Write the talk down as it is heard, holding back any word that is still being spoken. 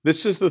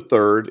This is the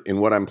third in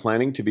what I'm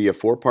planning to be a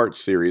four-part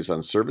series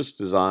on service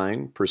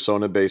design,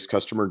 persona-based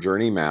customer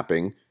journey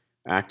mapping,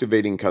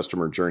 activating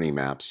customer journey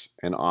maps,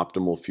 and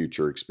optimal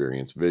future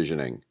experience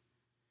visioning.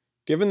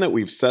 Given that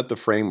we've set the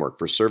framework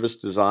for service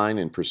design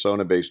and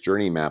persona-based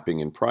journey mapping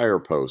in prior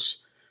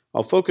posts,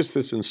 I'll focus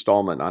this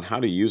installment on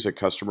how to use a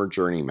customer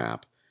journey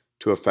map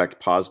to affect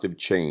positive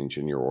change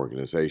in your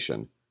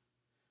organization.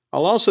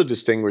 I'll also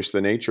distinguish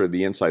the nature of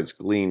the insights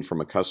gleaned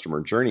from a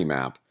customer journey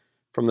map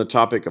from the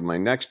topic of my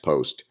next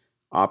post,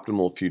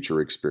 optimal future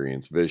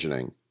experience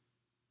visioning.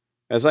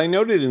 As I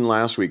noted in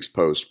last week's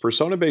post,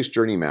 persona-based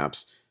journey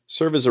maps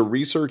serve as a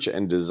research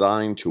and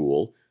design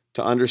tool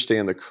to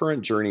understand the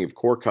current journey of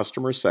core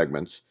customer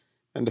segments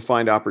and to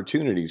find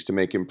opportunities to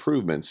make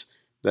improvements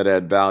that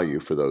add value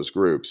for those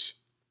groups.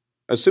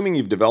 Assuming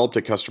you've developed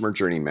a customer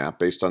journey map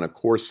based on a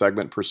core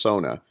segment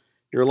persona,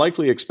 you're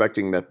likely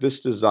expecting that this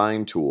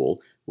design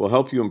tool will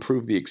help you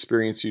improve the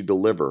experience you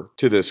deliver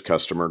to this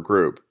customer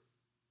group.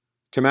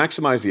 To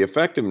maximize the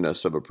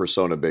effectiveness of a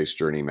persona-based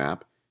journey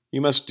map, you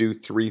must do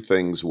three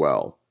things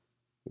well: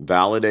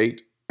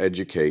 validate,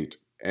 educate,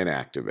 and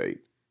activate.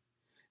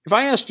 If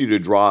I asked you to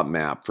draw a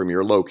map from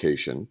your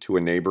location to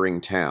a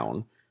neighboring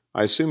town,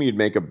 I assume you'd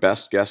make a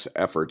best guess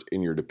effort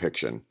in your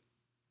depiction.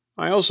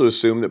 I also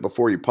assume that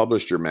before you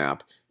published your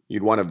map,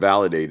 you'd want to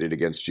validate it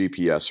against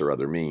GPS or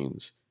other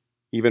means.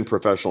 Even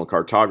professional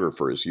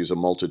cartographers use a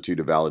multitude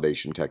of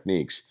validation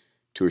techniques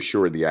to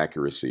assure the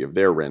accuracy of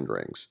their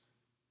renderings.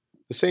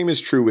 The same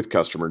is true with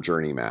customer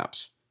journey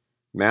maps.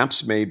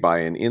 Maps made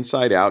by an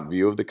inside-out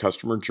view of the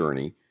customer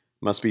journey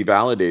must be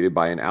validated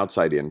by an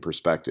outside-in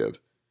perspective.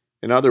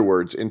 In other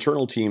words,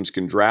 internal teams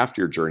can draft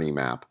your journey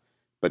map,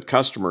 but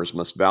customers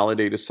must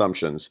validate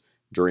assumptions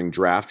during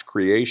draft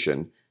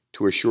creation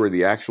to assure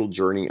the actual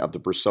journey of the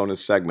persona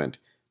segment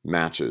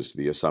matches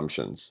the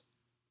assumptions.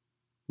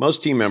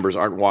 Most team members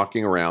aren't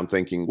walking around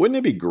thinking, wouldn't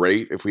it be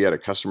great if we had a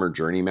customer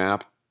journey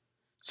map?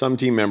 Some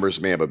team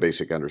members may have a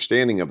basic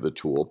understanding of the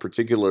tool,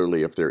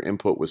 particularly if their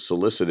input was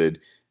solicited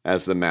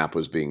as the map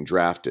was being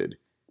drafted.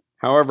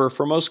 However,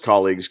 for most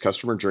colleagues,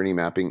 customer journey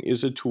mapping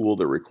is a tool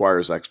that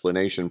requires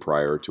explanation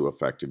prior to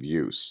effective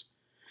use.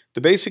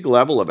 The basic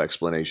level of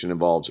explanation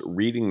involves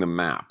reading the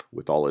map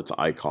with all its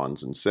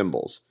icons and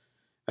symbols.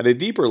 At a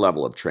deeper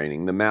level of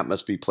training, the map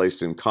must be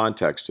placed in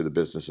context to the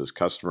business's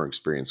customer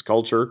experience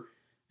culture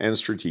and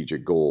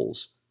strategic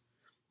goals.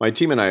 My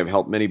team and I have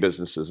helped many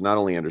businesses not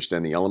only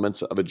understand the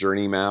elements of a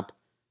journey map,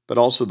 but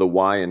also the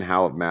why and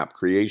how of map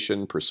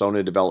creation,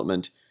 persona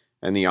development,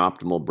 and the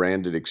optimal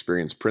branded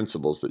experience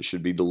principles that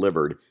should be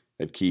delivered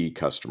at key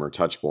customer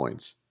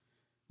touchpoints.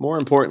 More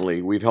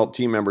importantly, we've helped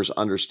team members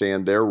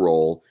understand their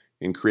role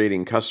in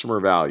creating customer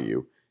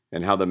value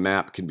and how the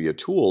map can be a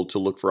tool to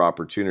look for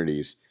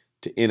opportunities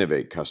to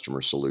innovate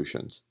customer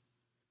solutions.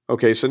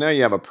 Okay, so now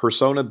you have a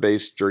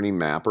persona-based journey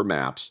map or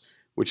maps,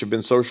 which have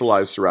been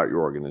socialized throughout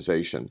your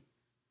organization.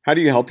 How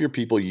do you help your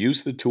people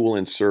use the tool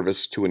in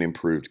service to an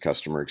improved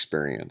customer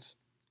experience?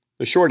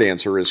 The short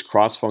answer is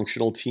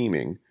cross-functional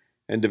teaming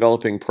and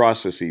developing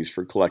processes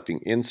for collecting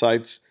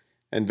insights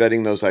and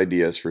vetting those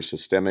ideas for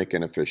systemic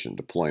and efficient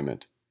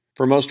deployment.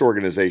 For most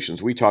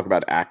organizations, we talk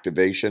about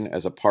activation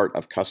as a part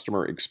of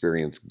customer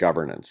experience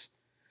governance.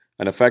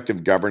 An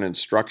effective governance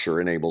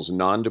structure enables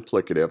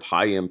non-duplicative,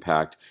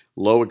 high-impact,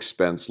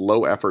 low-expense,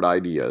 low-effort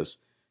ideas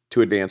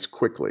to advance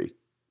quickly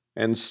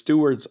and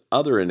stewards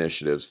other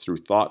initiatives through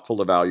thoughtful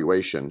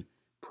evaluation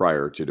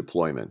prior to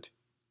deployment.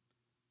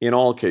 In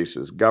all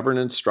cases,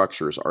 governance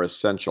structures are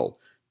essential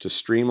to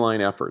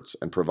streamline efforts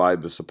and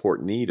provide the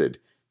support needed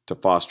to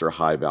foster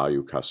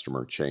high-value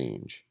customer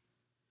change.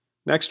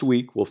 Next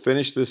week, we'll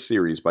finish this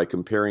series by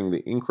comparing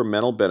the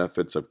incremental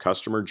benefits of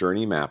customer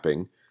journey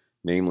mapping,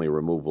 namely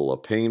removal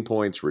of pain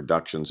points,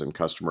 reductions in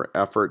customer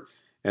effort,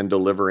 and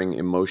delivering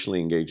emotionally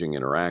engaging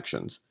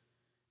interactions,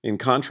 in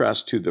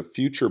contrast to the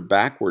future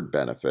backward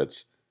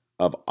benefits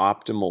of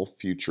optimal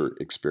future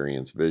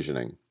experience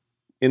visioning.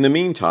 In the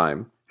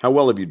meantime, how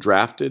well have you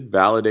drafted,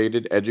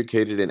 validated,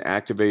 educated, and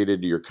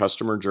activated your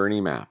customer journey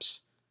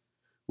maps?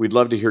 We'd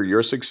love to hear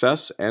your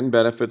success and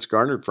benefits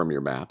garnered from your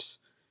maps.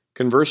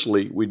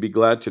 Conversely, we'd be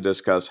glad to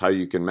discuss how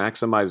you can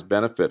maximize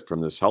benefit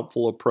from this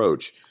helpful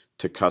approach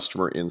to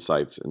customer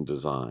insights and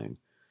design.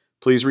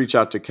 Please reach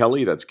out to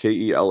Kelly, that's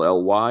Kelly, at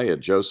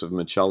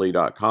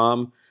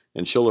josephmichelli.com,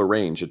 and she'll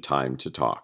arrange a time to talk.